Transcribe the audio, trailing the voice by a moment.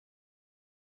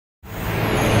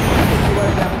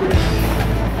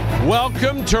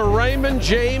Welcome to Raymond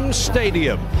James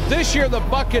Stadium. This year the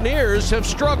Buccaneers have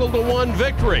struggled to one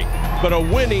victory, but a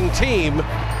winning team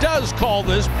does call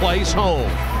this place home.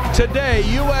 Today,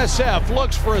 USF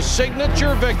looks for a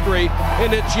signature victory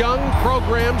in its young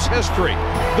program's history.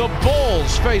 The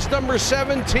Bulls face number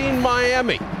 17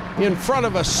 Miami in front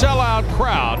of a sellout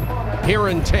crowd here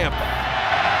in Tampa.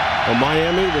 Well,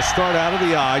 Miami will start out of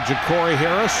the eye. Ja'Cory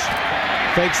Harris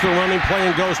fakes the running play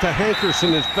and goes to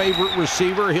Hankerson, his favorite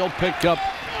receiver. He'll pick up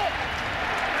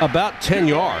about 10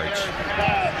 yards.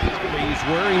 He's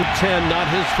wearing 10, not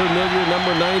his familiar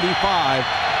number 95.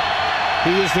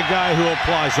 He is the guy who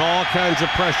applies all kinds of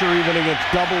pressure, even against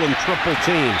double and triple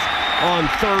teams. On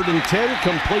 3rd and 10,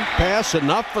 complete pass,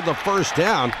 enough for the first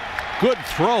down. Good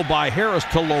throw by Harris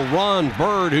to LaRon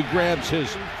Byrd, who grabs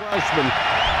his freshman.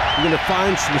 You're going to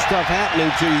find some stuff happening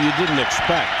to you didn't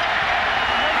expect.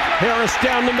 Harris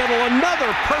down the middle,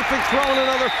 another perfect throw and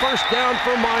another first down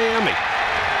for Miami.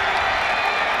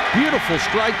 Beautiful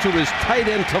strike to his tight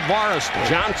end Tavares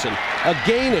Johnson, a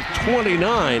gain of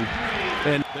 29,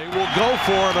 and they will go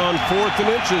for it on 4th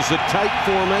and inches, a tight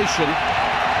formation.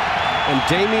 And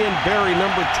Damian Berry,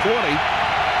 number 20,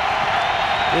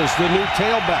 is the new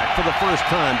tailback for the first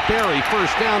time. Berry,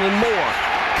 first down and more.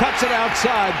 Cuts it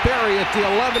outside, Berry at the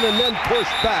 11 and then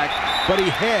pushed back, but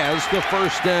he has the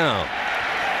first down.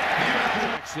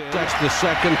 That's the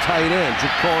second tight end.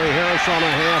 Ja'Cory Harris on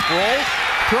a half roll.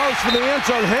 Throws for the end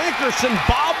zone. Hankerson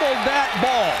bobbled that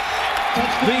ball.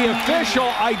 The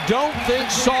official, I don't think,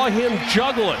 saw him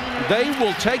juggle it. They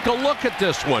will take a look at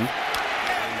this one.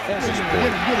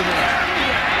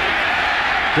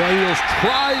 Daniels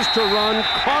tries to run,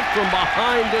 caught from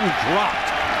behind and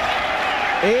dropped.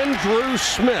 Andrew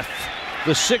Smith,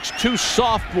 the 6'2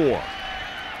 sophomore.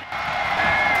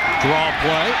 Draw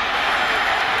play.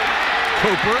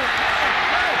 Cooper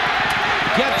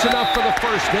gets enough for the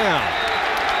first down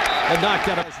and knocked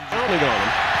out on him.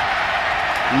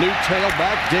 New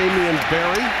tailback Damian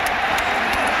Berry,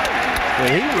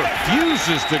 and he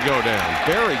refuses to go down.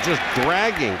 Berry just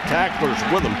dragging tacklers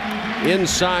with him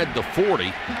inside the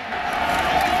 40.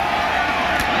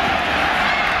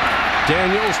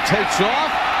 Daniels takes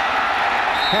off.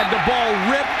 Had the ball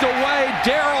ripped away.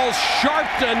 Daryl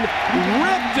Sharpton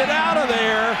ripped it out of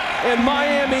there, and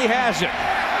Miami has it.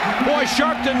 Boy,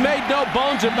 Sharpton made no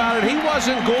bones about it. He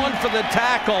wasn't going for the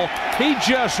tackle. He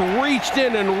just reached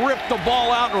in and ripped the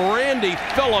ball out, and Randy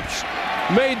Phillips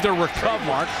made the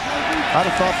recovery. I'd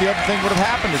have thought the other thing would have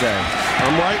happened today.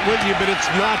 I'm right with you, but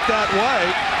it's not that way.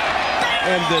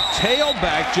 And the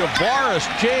tailback, Javaris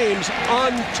James,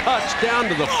 untouched down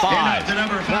to the 5.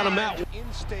 Not a match.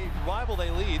 In-state rival,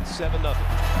 they lead 7-0.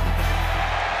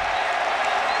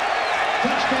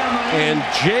 And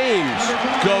James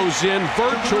goes in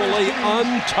virtually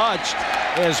untouched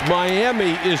as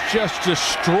Miami is just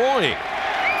destroying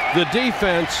the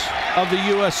defense of the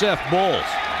USF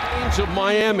Bulls. Of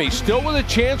Miami still with a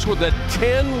chance with a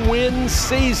 10-win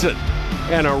season.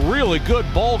 And a really good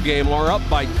ball game. Are up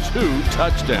by 2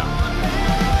 touchdowns.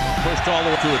 Pushed all the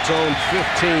way to its own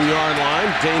 15-yard line.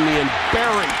 Damian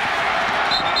Berry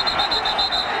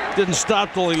didn't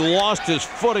stop till he lost his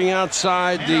footing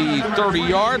outside the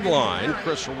 30-yard line.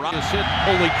 Chris Ross hit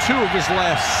only 2 of his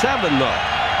last 7, though.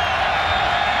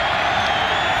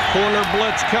 Corner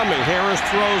blitz coming. Harris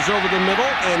throws over the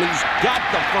middle, and he's got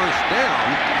the first down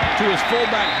to his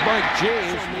fullback, Mike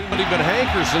James. But even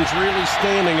Hankerson's really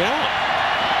standing out.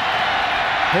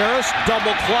 Harris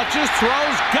double clutches,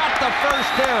 throws, got the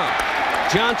first down.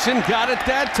 Johnson got it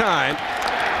that time.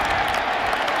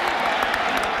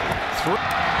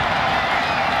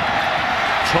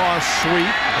 Toss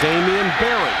sweep, Damian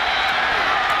Berry.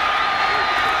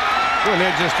 Well,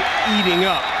 they're just eating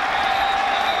up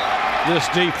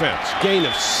this defense. Gain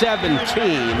of 17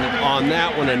 on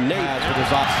that one, and Nate with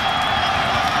his off.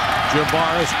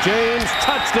 Javaris James,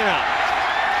 touchdown.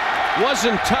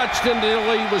 Wasn't touched until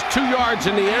he was 2 yards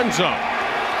in the end zone.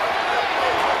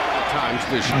 Times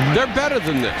this year. They're better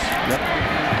than this. Yep.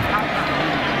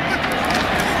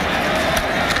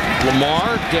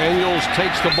 Lamar, Daniels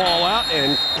takes the ball out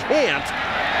and can't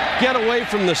get away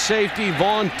from the safety.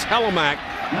 Vaughn Telemack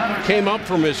came up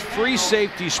from his free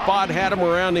safety spot, had him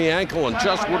around the ankle, and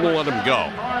just wouldn't let him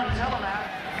go.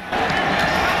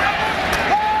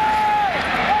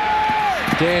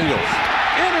 Daniels,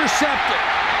 intercepted.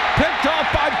 Picked off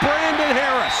by Brandon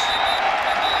Harris.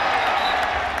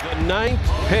 The 9th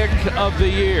pick of the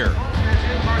year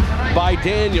by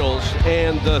Daniels,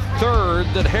 and the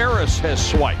 3rd that Harris has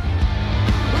swiped.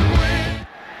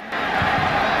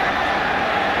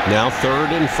 Now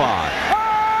 3rd and 5.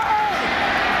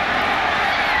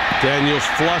 Daniels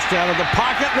flushed out of the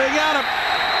pocket, and they got him.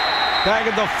 Back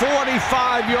at the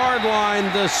 45-yard line,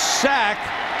 the sack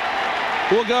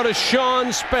will go to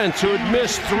Sean Spence, who had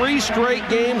missed 3 straight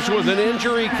games with an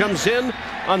injury. Comes in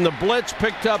on the blitz,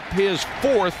 picked up his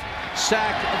 4th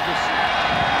sack of the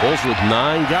season. Bulls with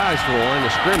 9 guys for the line of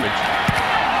scrimmage.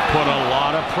 Put a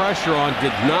lot of pressure on,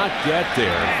 did not get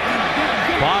there.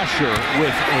 Bosher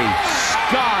with a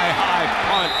sky-high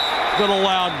punt that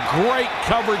allowed great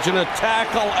coverage and a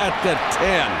tackle at the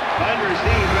 10.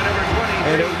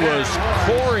 And it was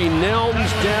Corey Nelms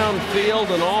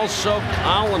downfield and also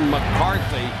Colin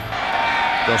McCarthy.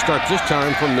 They'll start this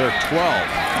time from their 12.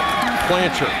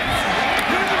 Plancher.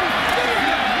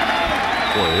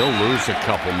 Boy, he'll lose a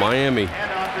couple. Miami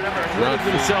not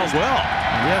themselves well.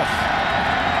 Yes.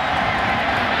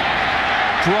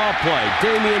 Draw play.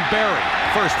 Damian Berry.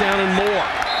 First down and more.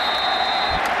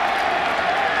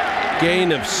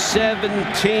 Gain of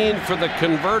 17 for the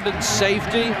converted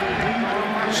safety.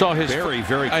 Saw his very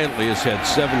quietly has had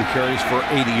 7 carries for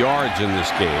 80 yards in this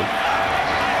game.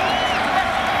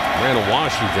 Randall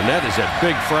Washington, that is a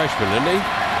big freshman, isn't he?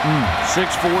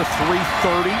 6'4",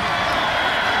 330.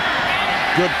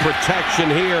 Good protection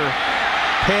here.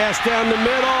 Pass down the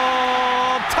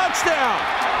middle. Touchdown!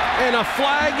 And a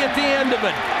flag at the end of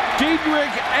it.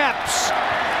 Diedrich Epps.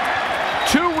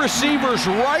 2 receivers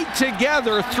right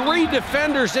together, 3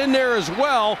 defenders in there as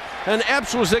well, and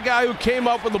Epps was the guy who came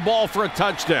up with the ball for a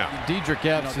touchdown. Diedrich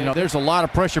Epps, there's a lot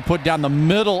of pressure put down the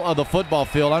middle of the football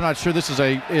field. I'm not sure this is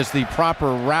the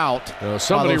proper route.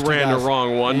 Somebody ran the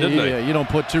wrong one, didn't they? Yeah, you don't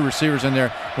put 2 receivers in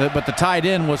there. But the tight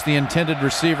end was the intended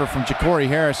receiver from Ja'Cory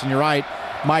Harris, and you're right,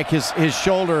 Mike, his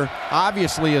shoulder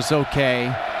obviously is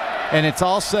okay, and it's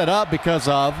all set up because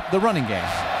of the running game.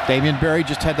 Damian Berry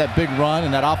just had that big run,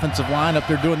 and that offensive line up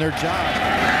there doing their job.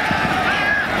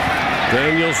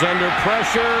 Daniels under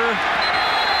pressure.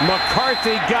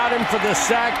 McCarthy got him for the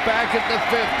sack back at the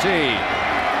 15.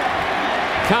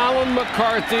 Colin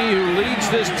McCarthy, who leads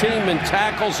this team in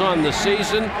tackles on the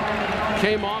season,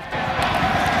 came off.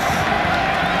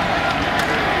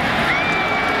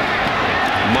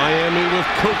 Miami with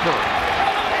Cooper.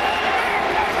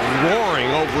 Roaring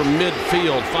over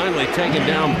midfield, finally taken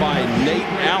down by Nate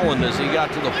Allen as he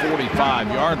got to the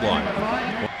 45-yard line.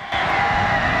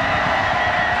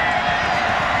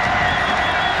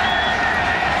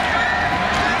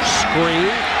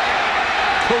 Screen.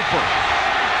 Cooper.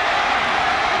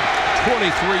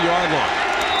 23-yard line.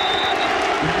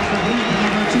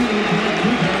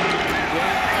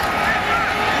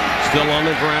 Still on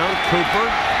the ground.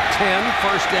 Cooper. 10,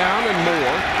 first down and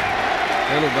more.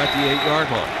 And about the 8-yard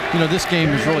line. This game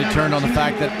has really turned on the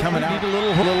fact that coming out, need a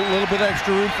little bit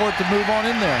extra room for it to move on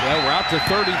in there. Yeah, we're out to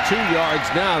 32 yards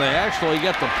now. They actually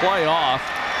get the play off,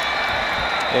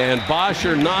 and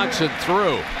Bosher knocks it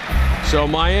through. So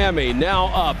Miami now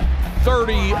up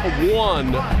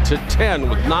 31-10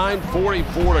 with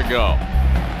 9:44 to go.